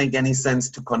doesn't make any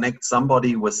sense to connect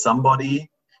somebody with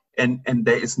somebody and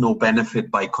there is no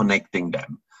benefit by connecting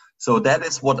them. So that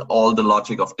is what all the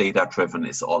logic of data-driven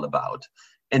is all about.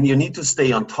 And you need to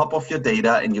stay on top of your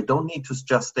data, and you don't need to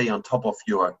just stay on top of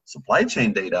your supply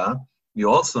chain data. You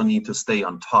also need to stay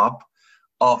on top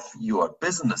of your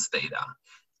business data.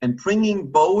 And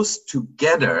bringing both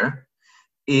together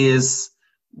is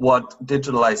what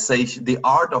digitalization, the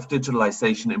art of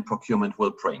digitalization in procurement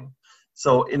will bring.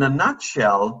 So in a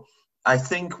nutshell, I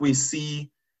think we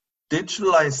see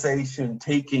digitalization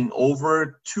taking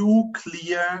over 2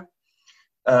 clear,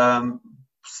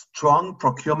 strong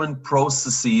procurement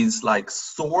processes like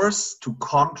source to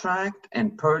contract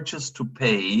and purchase to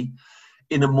pay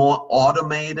in a more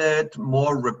automated,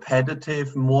 more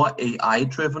repetitive, more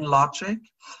AI-driven logic.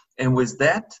 And with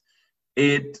that,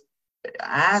 it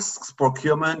asks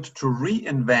procurement to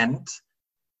reinvent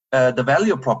the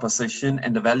value proposition,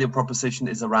 and the value proposition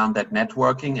is around that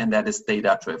networking, and that is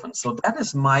data driven. So that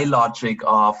is my logic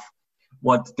of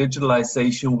what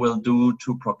digitalization will do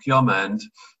to procurement.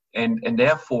 And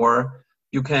therefore,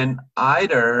 you can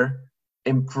either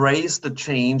embrace the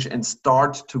change and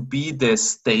start to be this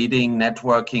stating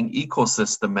networking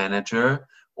ecosystem manager,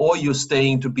 or you're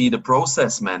staying to be the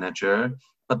process manager.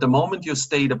 But the moment you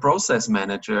stay the process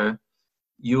manager,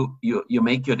 you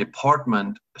make your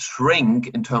department shrink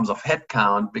in terms of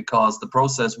headcount, because the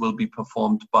process will be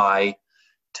performed by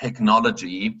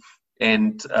technology.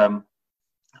 And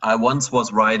I once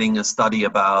was writing a study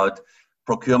about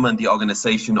procurement, the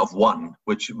organization of one,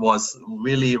 which was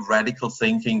really radical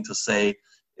thinking to say,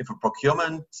 if a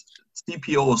procurement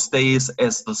CPO stays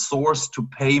as the source to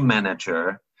pay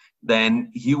manager,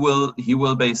 then he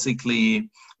will basically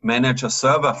manage a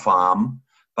server farm,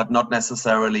 but not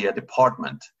necessarily a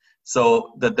department.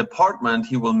 So the department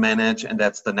he will manage, and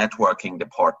that's the networking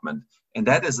department. And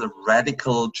that is a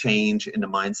radical change in the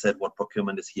mindset, what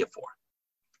procurement is here for.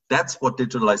 That's what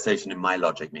digitalization in my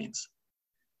logic means.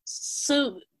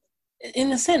 So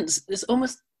in a sense,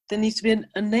 there needs to be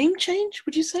a name change,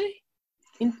 would you say,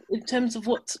 in terms of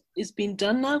what is being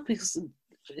done now? Because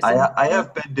I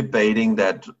have been debating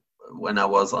that when I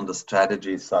was on the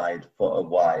strategy side for a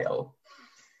while.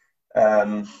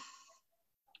 And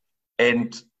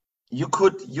you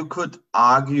could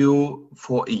argue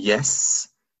for a yes,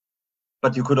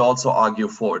 but you could also argue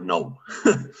for a no.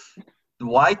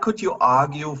 Why could you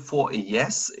argue for a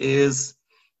yes? Is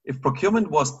if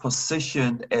procurement was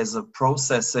positioned as a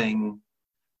processing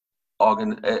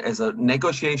as a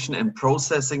negotiation and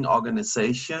processing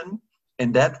organization,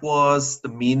 and that was the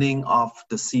meaning of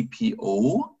the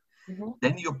CPO,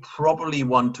 then you probably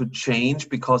want to change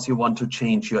because you want to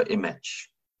change your image.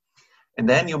 And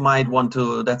then you might want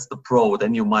to, that's the pro,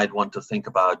 then you might want to think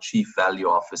about chief value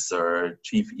officer,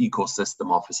 chief ecosystem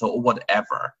officer, or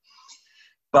whatever.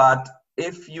 But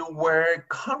if you were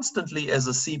constantly as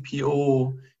a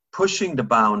CPO pushing the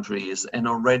boundaries and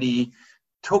already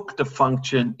took the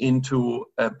function into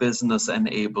a business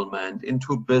enablement,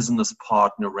 into business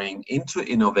partnering, into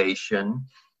innovation,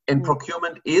 and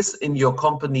procurement is in your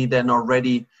company then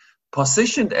already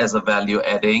positioned as a value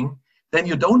adding, then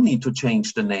you don't need to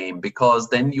change the name, because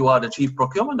then you are the chief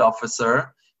procurement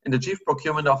officer, and the chief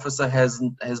procurement officer has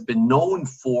been known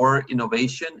for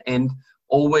innovation and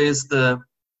always the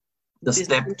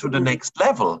step to the next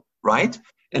level, right?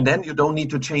 And then you don't need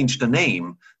to change the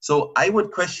name. So I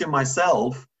would question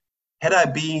myself, had I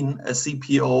been a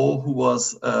CPO who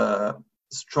was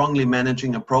strongly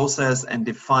managing a process and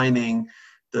defining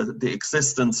the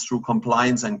existence through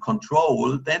compliance and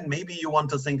control, then maybe you want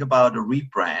to think about a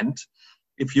rebrand.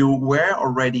 If you were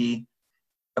already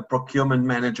a procurement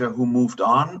manager who moved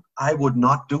on, I would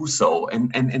not do so.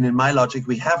 And in my logic,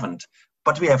 we haven't.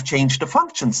 But we have changed the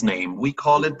function's name. We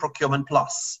call it Procurement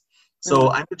Plus.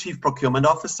 So I'm the chief procurement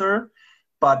officer,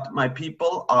 but my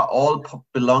people are all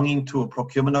belonging to a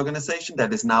procurement organization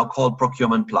that is now called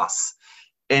Procurement Plus.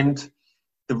 And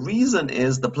the reason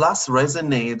is the plus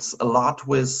resonates a lot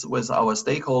with our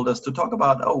stakeholders to talk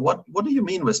about, oh, what do you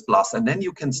mean with plus? And then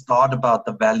you can start about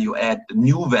the value add, the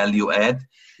new value add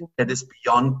that is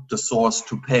beyond the source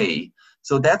to pay.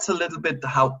 So that's a little bit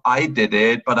how I did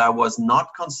it, but I was not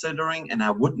considering, and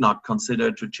I would not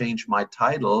consider to change my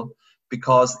title,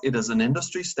 because it is an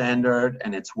industry standard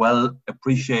and it's well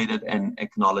appreciated and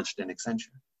acknowledged in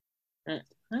Accenture.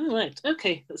 Oh, right.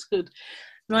 Okay, that's good.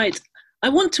 Right. I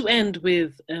want to end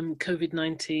with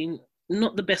COVID-19.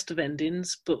 Not the best of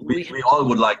endings, but we all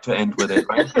would like to end with it,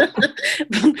 right?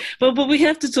 but we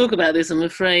have to talk about this, I'm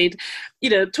afraid.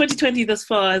 2020 thus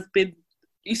far has been,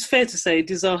 it's fair to say,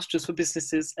 disastrous for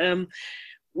businesses.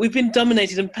 We've been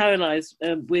dominated and paralyzed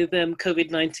with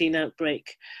COVID-19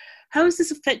 outbreak. How has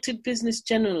this affected business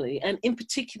generally, and in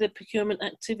particular procurement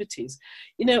activities?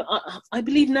 I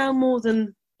believe now more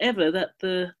than ever that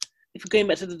if we're going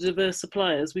back to the diverse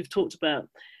suppliers we've talked about,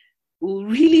 we'll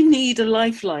really need a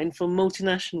lifeline for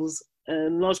multinationals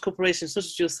and large corporations such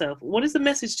as yourself. What is the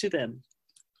message to them?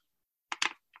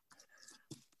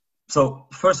 So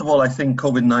first of all, I think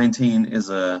COVID-19 is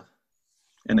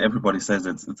and everybody says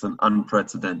it's an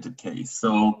unprecedented case.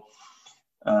 So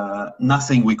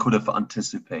nothing we could have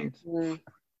anticipated.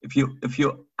 If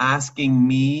you're asking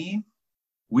me,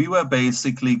 we were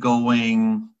basically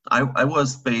I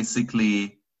was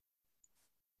basically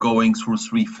going through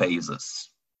three phases,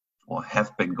 or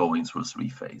have been going through three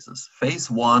phases.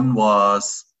 Phase one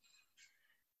was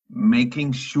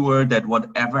making sure that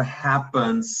whatever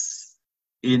happens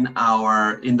in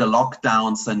the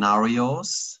lockdown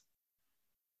scenarios,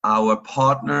 our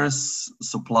partners,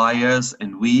 suppliers,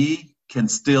 and we can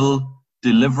still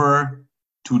deliver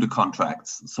to the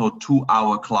contracts, so to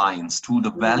our clients, to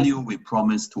the value we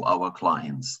promise to our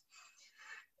clients.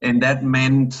 And that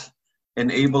meant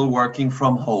enable working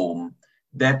from home.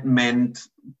 That meant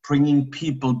bringing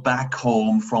people back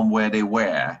home from where they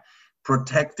were,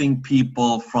 protecting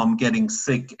people from getting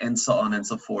sick, and so on and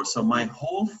so forth. So my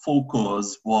whole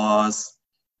focus was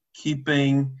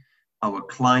keeping our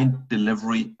client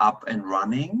delivery up and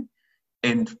running,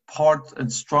 and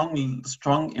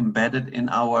strong embedded in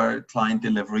our client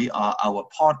delivery are our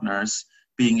partners,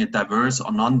 being it diverse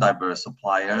or non-diverse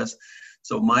suppliers.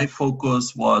 So my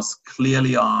focus was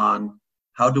clearly on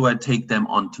how do I take them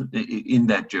in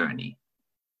that journey.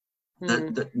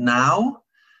 Now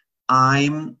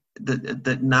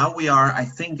we are, I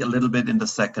think, a little bit in the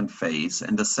second phase,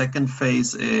 and the second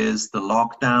phase is the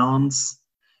lockdowns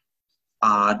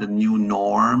are the new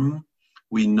norm.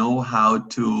 We know how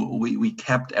to, we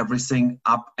kept everything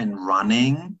up and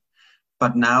running,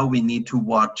 but now we need to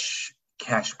watch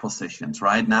cash positions,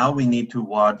 right? Now we need to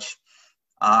watch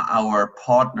our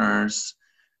partners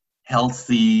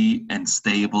healthy and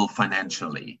stable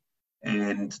financially.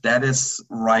 And that is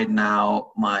right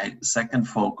now my second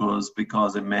focus,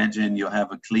 because imagine you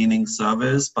have a cleaning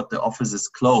service, but the office is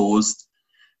closed.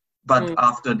 But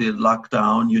after the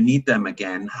lockdown, you need them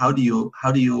again. How do you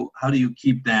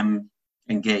keep them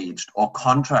engaged? Or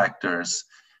contractors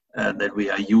that we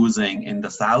are using in the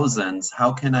thousands,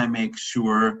 how can I make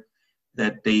sure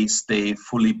that they stay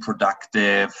fully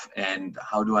productive, and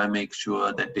how do I make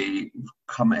sure that they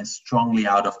come as strongly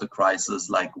out of the crisis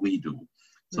like we do?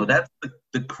 So that's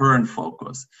the current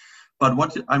focus. But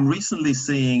what I'm recently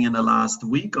seeing in the last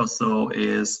week or so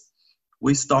is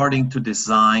we're starting to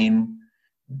design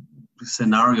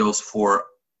scenarios for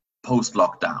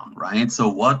post-lockdown, right?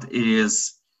 So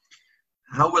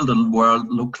how will the world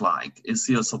look like?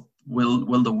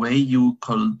 Will the way you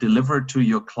deliver to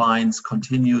your clients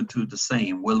continue to the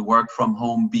same? Will work from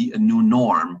home be a new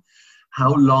norm?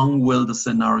 How long will the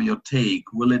scenario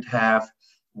take? Will it have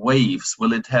waves?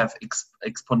 Will it have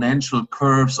exponential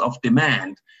curves of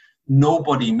demand?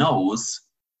 Nobody knows,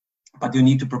 but you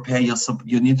need to prepare your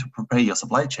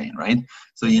supply chain, right?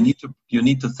 So you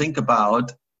need to think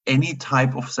about any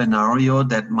type of scenario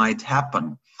that might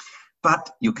happen,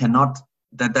 but you cannot.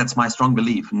 That's my strong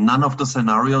belief. None of the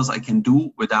scenarios I can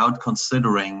do without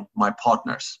considering my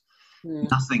partners.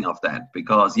 Nothing of that,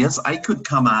 because yes, I could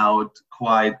come out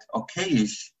quite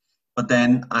okayish, but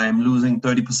then I'm losing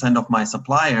 30% of my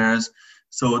suppliers.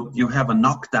 So you have a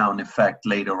knockdown effect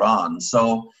later on.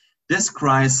 So this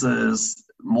crisis,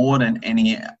 more than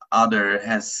any other,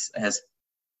 has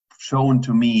shown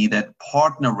to me that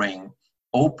partnering,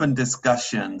 open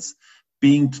discussions,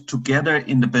 being together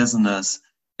in the business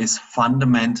is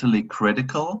fundamentally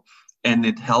critical, and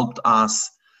it helped us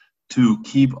to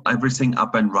keep everything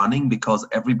up and running because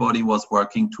everybody was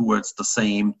working towards the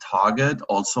same target,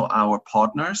 also our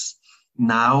partners.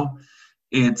 Now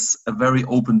it's a very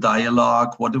open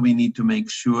dialogue. What do we need to make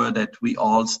sure that we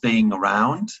all staying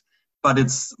around? But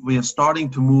we are starting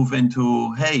to move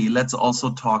into, hey, let's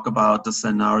also talk about the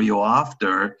scenario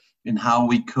after and how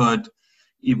we could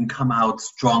even come out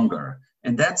stronger.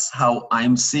 And that's how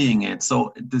I'm seeing it.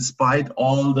 So despite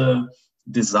all the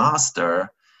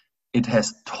disaster, it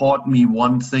has taught me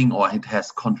one thing, or it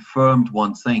has confirmed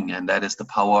one thing, and that is the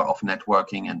power of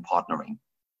networking and partnering.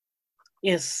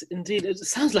 Yes, indeed. It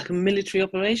sounds like a military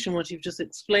operation, what you've just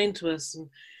explained to us.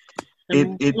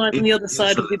 And like on the other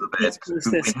side of the peace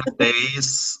process. We had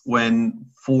days when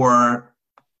 4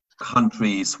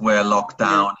 countries were locked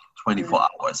down 24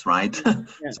 hours, right? Yeah,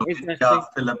 so exactly. India,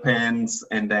 Philippines,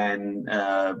 and then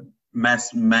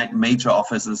major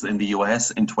offices in the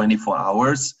US in 24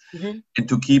 hours. And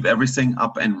to keep everything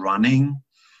up and running,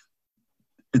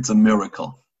 it's a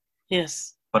miracle.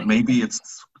 Yes. But maybe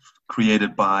it's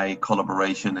created by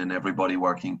collaboration and everybody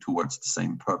working towards the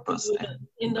same purpose. You're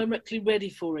indirectly ready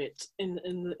for it in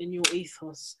your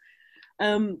ethos.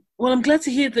 Well, I'm glad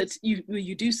to hear that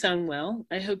you do sound well.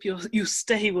 I hope you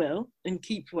stay well and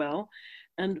keep well.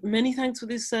 And many thanks for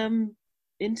this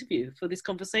interview, for this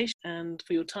conversation, and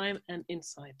for your time and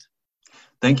insight.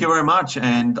 Thank you very much.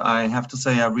 And I have to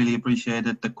say, I really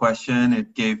appreciated the question.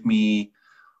 It gave me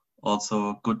also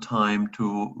a good time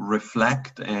to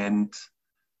reflect and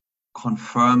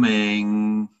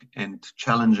confirming and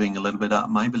challenging a little bit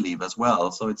my belief as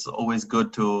well. So it's always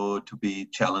good to be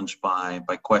challenged by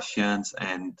questions,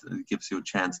 and it gives you a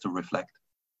chance to reflect.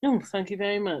 Oh, thank you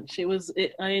very much.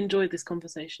 I enjoyed this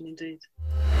conversation indeed.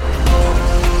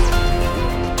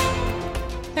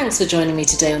 Thanks for joining me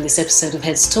today on this episode of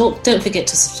Heads Talk. Don't forget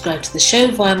to subscribe to the show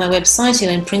via my website,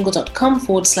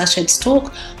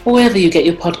 elainepringle.com/headstalk, or wherever you get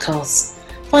your podcasts.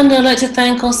 Finally, I'd like to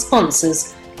thank our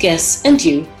sponsors, guests, and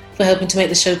you for helping to make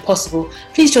the show possible.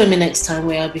 Please join me next time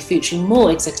where I'll be featuring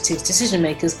more executives, decision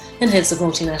makers, and heads of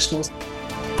multinationals.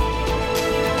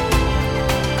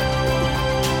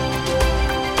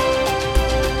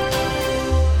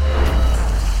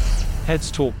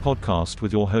 Heads Talk podcast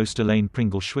with your host Elaine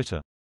Pringle Schwitter.